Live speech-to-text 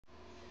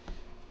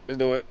Let's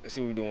do it. Let's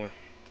see what we're doing.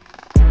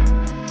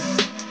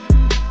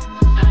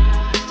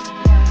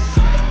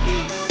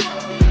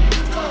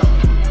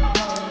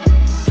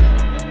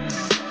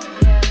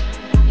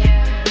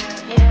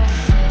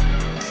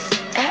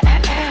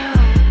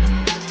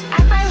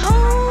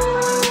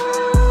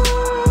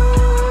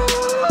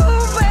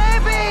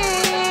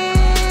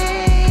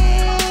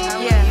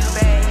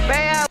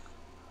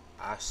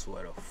 I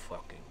swear to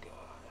fucking God.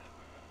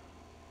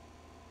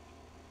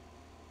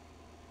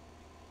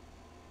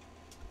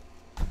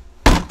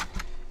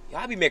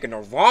 Y'all be making the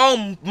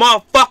wrong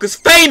motherfuckers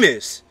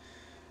famous.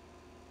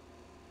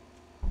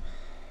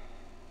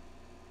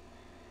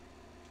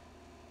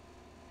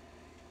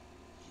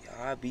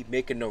 Y'all be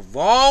making the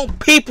wrong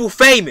people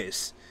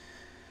famous.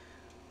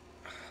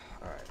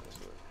 Alright, let's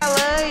do it. I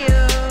love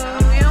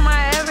you. You're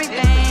my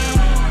everything.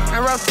 I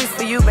wrote this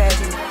for you,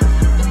 baby.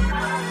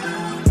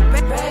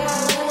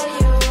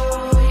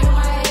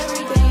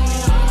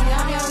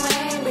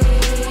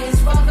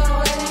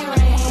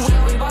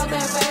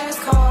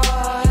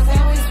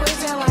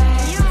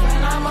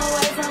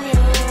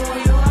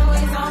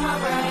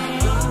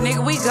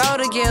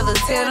 Together,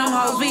 tell them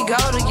hoes we go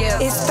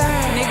together. It's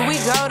third. Nigga, we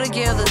go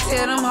together,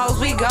 tell them hoes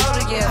we go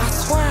together. I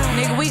swear.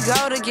 Nigga, we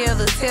go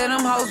together, tell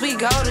them hoes we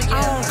go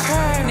together.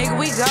 Nigga,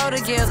 we go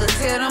together,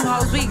 tell them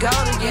hoes we go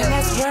together.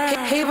 That's right.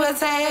 He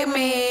protect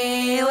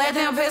me, let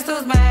them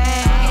pistols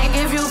bang.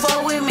 If you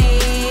fuck with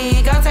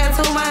me, go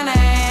tattoo my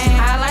name.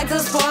 I like to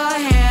spoil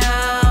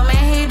him,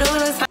 and he do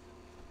the same.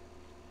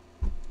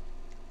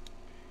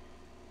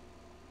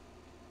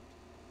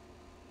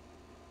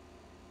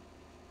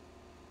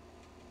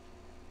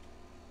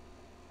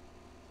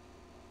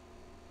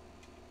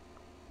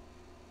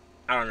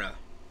 I don't know.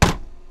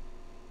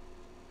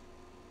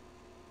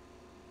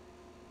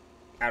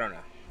 I don't know.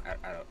 I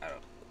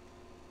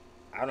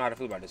don't know how to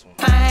feel about this one.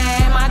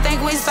 I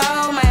think we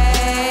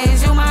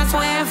soulmates. You my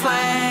twin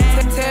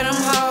flame. Tell them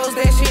hoes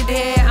that she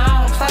did. I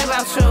don't play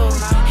about you.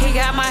 He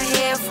got my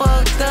head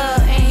fucked up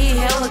and he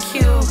hella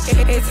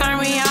cute. It turned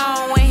me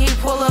on when he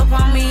pull up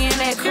on me in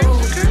that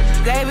coupe.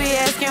 They be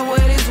asking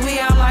what is we?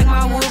 I'm like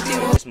my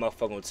whoopie. This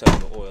motherfucker gonna tell me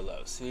the oil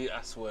up. See,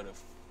 I swear to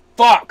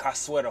fuck. I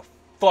swear to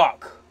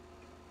fuck.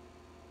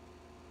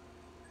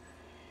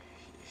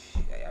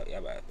 Y'all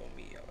about to throw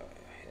me off.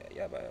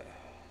 Y'all about to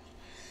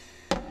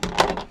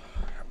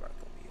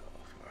throw me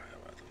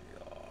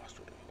off. I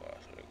swear to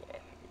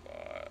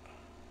God.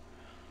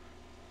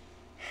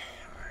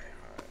 Alright.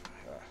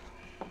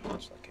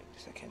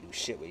 I can't do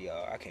shit with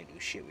y'all. I can't do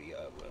shit with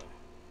y'all, bro.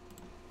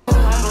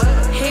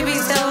 He be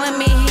telling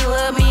me he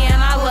love me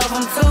and I love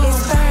him too.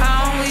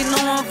 I only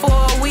knew him for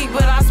a week,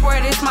 but I swear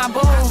this my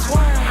boo.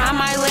 I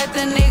might let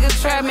the nigga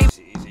trap me.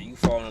 You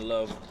fall in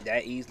love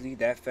that easily,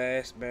 that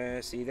fast,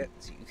 man. See, you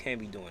can't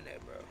be doing that,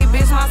 bro.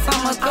 Bitch, my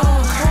summer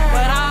through,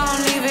 but I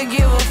don't even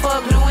give a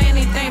fuck, do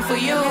anything for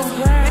you.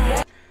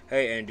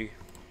 Hey, Andy.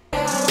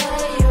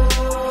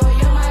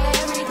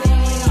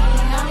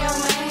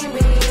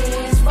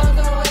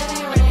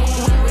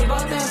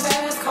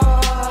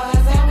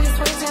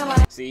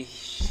 See,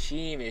 she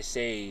didn't even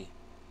say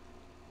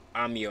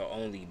I'm your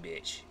only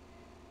bitch.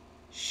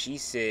 She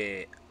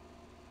said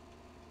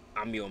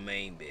I'm your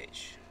main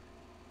bitch.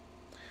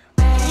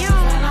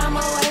 I'm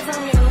away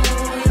from you,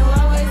 you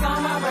always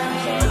on my brain.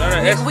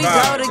 Nigga, we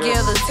go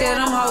together, tell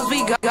them hoes we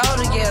go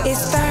together.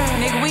 It's third.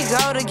 Nigga, we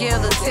go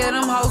together, tell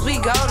them hoes we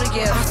go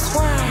together. I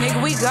swear.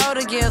 Nigga, we go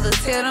together,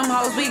 tell them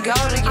hoes we go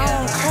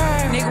together.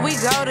 Nigga, we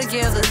go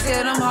together,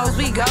 tell them hoes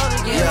we go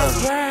together.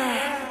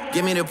 Yeah.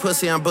 Give me the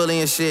pussy, I'm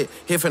bullying shit.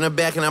 Hit from the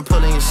back and I'm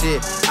pulling your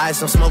shit.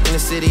 Ice, I'm smoking the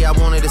city, I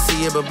wanted to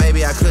see it, but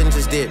baby, I couldn't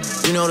just dip.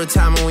 You know the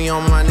time when we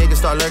on my niggas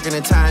start lurking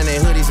and tying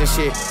their hoodies and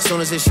shit. Soon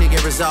as this shit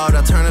get resolved,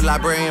 I turn the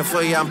librarian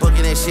for you, I'm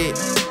booking that shit.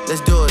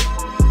 Let's do it.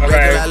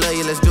 Okay. I love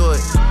you, let's do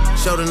it.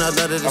 Show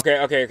another.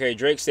 Okay.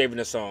 Drake's saving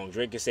the song.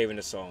 Drake is saving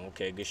the song.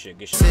 Okay, good shit.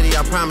 City,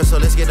 I promise, so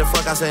let's get the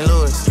fuck out St.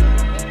 Louis.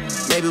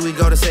 Maybe we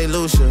go to St.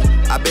 Lucia.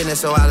 I've been there,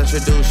 so I'll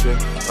introduce you.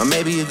 Or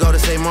maybe you go to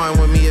St.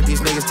 Martin with me if these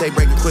niggas take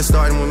break and quit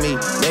starting with me.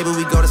 Maybe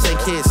we go to St.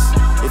 Kitts.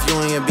 If you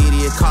and your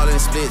BD, you call it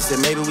splits.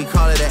 And maybe we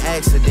call it an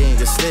accident.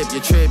 You slip,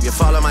 you trip, you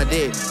fall on my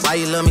dick. Why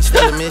you love me,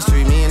 still a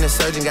mystery. Me and the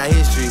surgeon got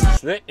history.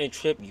 Slip and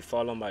trip, you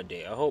fall on my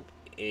dick. I hope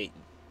you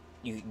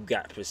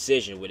got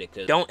precision with it,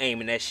 cause don't aim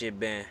in that shit,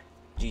 man.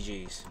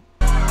 GG's.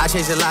 I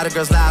changed a lot of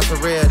girls' lives for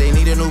real. They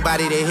need a new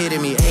body, they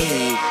hitting me.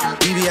 Hey,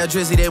 BBL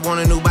Drizzy, they want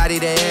a new body,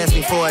 they asked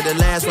me for it. The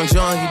last one,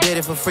 John, he did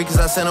it for free, cause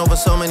I sent over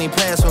so many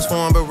past ones for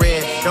him, but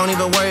red. Don't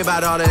even worry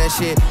about all of that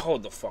shit.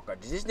 Hold the fuck up.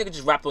 Did this nigga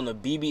just rap on the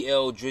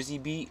BBL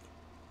Drizzy beat?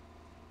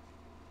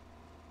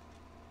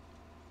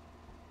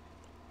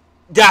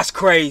 That's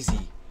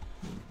crazy.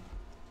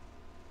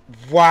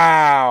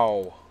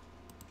 Wow.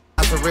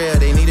 For real,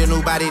 they need a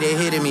new body, they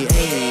hitting me.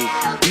 Hey,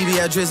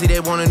 BBL Drizzy, they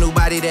want a new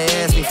body, they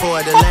asked me for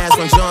it. The last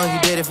one, John, he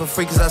did it for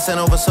free, cause I sent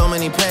over so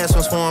many past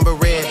ones for him, but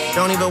red.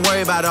 Don't even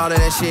worry about all of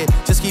that shit,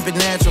 just keep it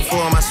natural for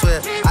him, I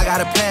swear. I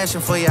got a passion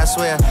for you, I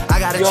swear. I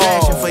got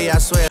attraction for you, I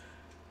swear.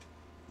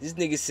 This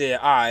nigga said,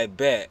 alright,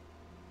 bet.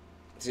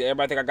 See,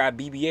 everybody think I got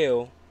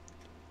BBL,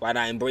 why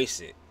not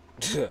embrace it?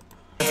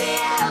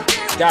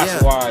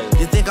 That's wild.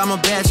 You think I'm a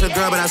bachelor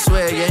girl, but I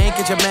swear you ain't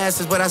get your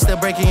masters, but I still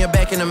breaking your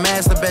back in the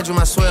master bedroom,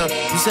 I swear.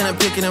 You sent a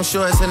pic in them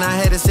shorts and I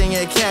had to sing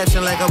your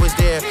caption like I was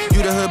there.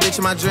 You the hood bitch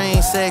in my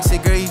dreams, sexy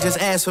girl, you just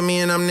asked for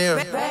me and I'm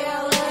near.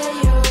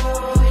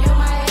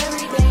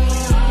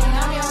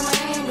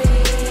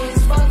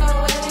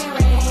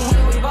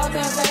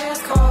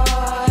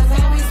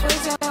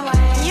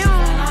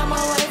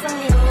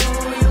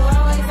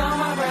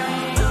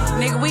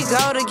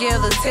 Go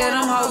together, tell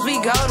them hoes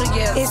we go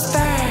together. It's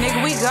third.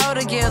 Nigga, we go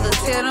together,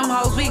 tell them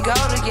hoes we go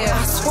together.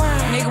 I swear.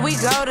 Nigga, we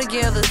go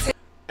together.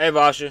 Hey,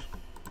 Vasha.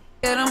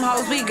 Tell them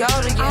hoes we go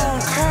together. I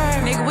don't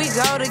care. Nigga, we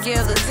go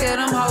together, tell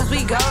them hoes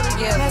we go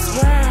together. That's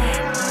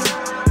right.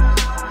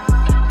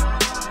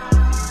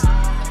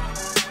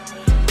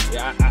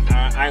 Yeah,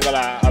 I ain't gonna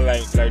lie. I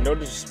like no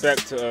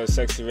disrespect to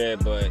Sexyy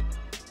Red, but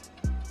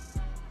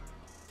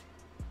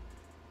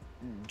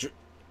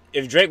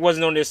if Drake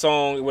wasn't on this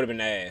song, it would have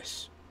been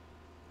ass.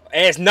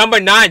 As number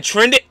 9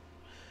 trended.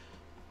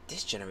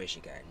 This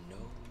generation got no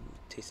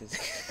taste.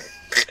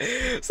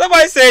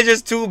 Somebody said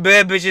just 2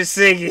 bad bitches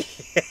singing.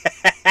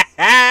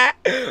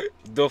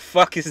 The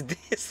fuck is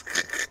this?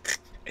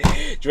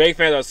 Drake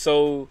fans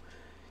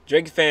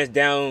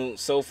down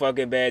so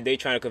fucking bad. They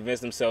trying to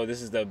convince themselves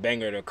this is the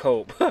banger to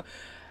cope.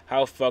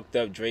 How fucked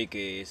up Drake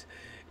is.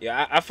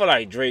 Yeah, I feel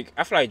like Drake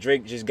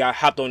just got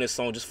hopped on this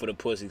song just for the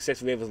pussy.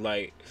 Sexyy Red was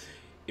like,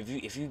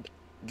 if you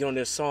get on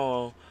this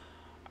song,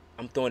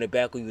 I'm throwing it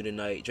back on you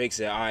tonight. Drake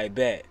said, I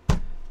bet.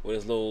 With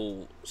his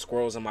little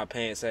squirrels in my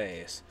pants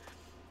ass.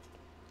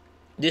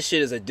 This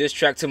shit is a diss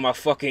track to my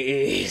fucking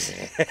ears.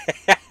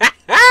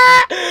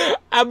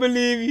 I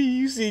believe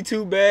you see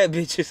 2 bad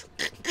bitches.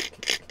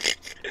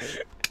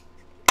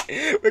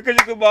 Because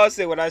you come out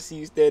say, when I see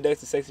you stand next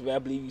to Sexyy Red, I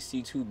believe you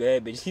see 2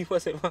 bad bitches. He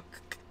wasn't my...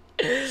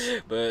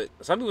 But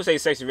some people say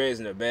Sexyy Red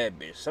isn't a bad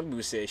bitch. Some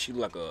people say she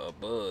look like a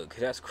bug.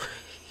 That's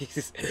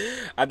crazy.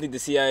 I think the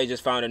CIA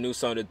just found a new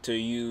song to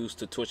use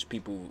to torture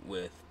people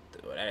with.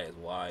 Oh, that is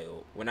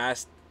wild.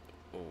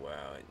 Oh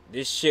wow,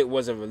 this shit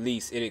wasn't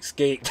released. It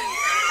escaped.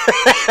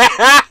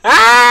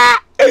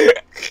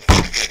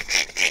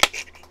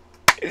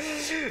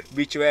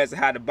 Beat your ass and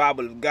hide the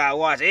Bible of God.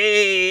 Watch. Hey.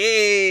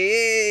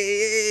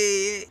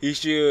 He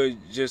should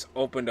just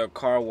open a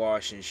car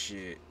wash and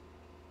shit.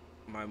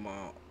 My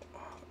mom.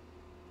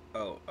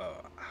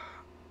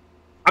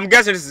 I'm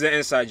guessing this is an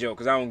inside joke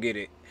because I don't get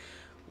it.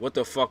 What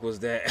the fuck was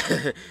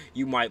that?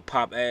 You might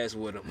pop ass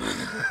with him.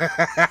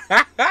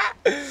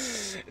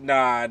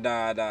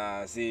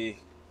 Nah. See,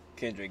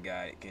 Kendrick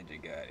got it.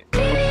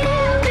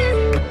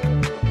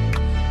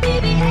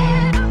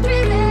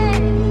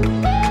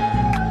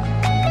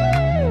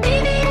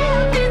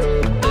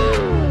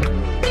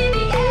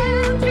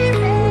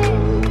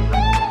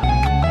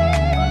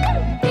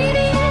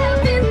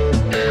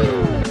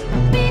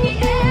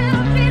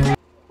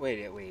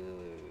 Wait.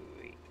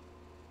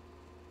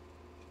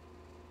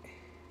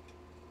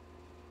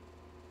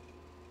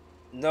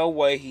 No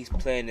way he's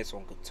playing this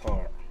on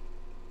guitar.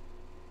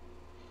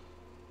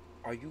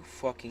 Are you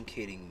fucking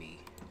kidding me?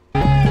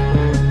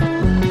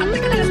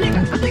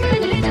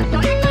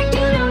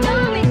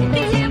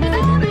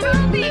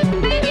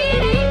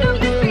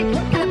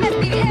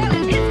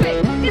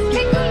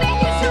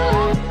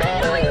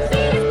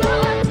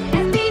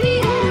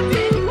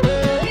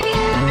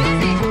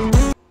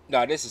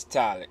 No, this is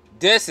talent.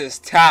 This is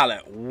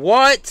talent.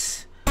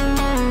 What?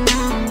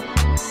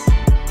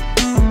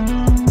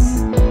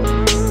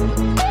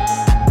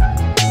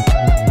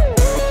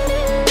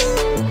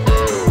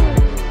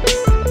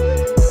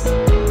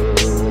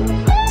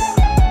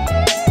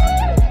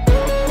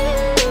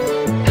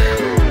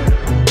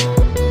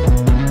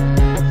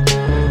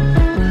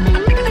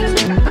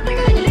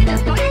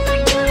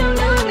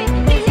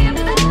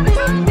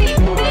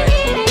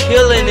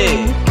 Killing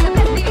it.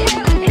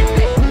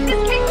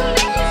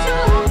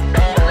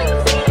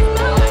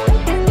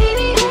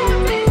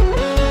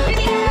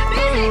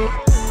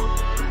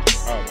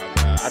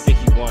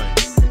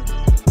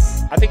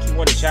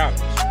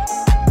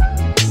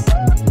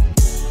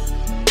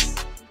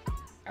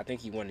 I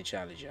think he won the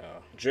challenge,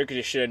 y'all. Drake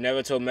should have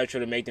never told Metro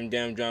to make them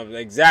damn drums.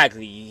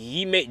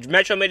 Exactly.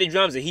 Metro made the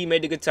drums and he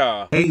made the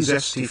guitar. Hey,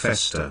 Zesty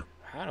Festa.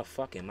 How the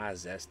fuck am I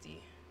zesty?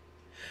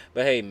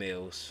 But hey,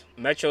 Mills.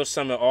 Metro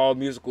summoned all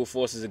musical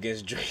forces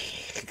against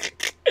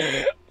Drake.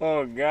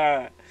 Oh,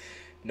 God.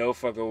 No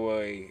fucking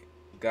way.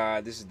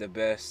 God, this is the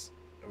best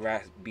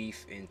rap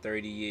beef in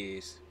 30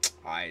 years.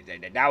 Alright,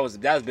 that was a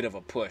bit of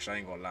a push. I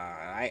ain't gonna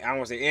lie. I don't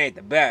want to say it ain't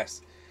the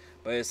best,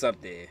 but it's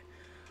up there.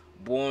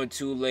 Born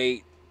too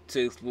late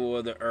to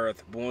explore the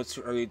earth. Born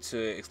too early to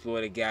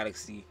explore the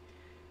galaxy.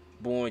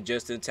 Born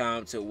just in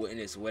time to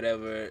witness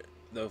whatever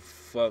the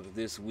fuck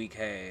this week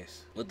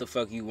has. What the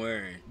fuck you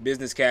wearing?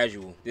 Business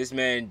casual. This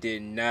man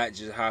did not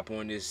just hop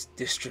on this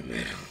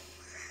instrumental.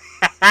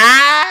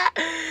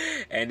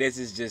 And this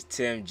is just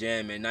Tim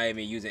jamming, not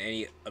even using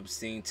any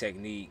obscene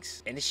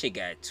techniques. And this shit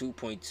got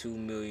 2.2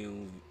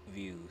 million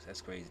views.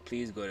 That's crazy.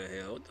 Please go to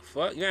hell. What the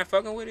fuck? You not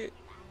fucking with it?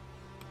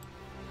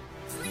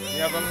 You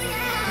not fucking with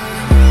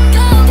it?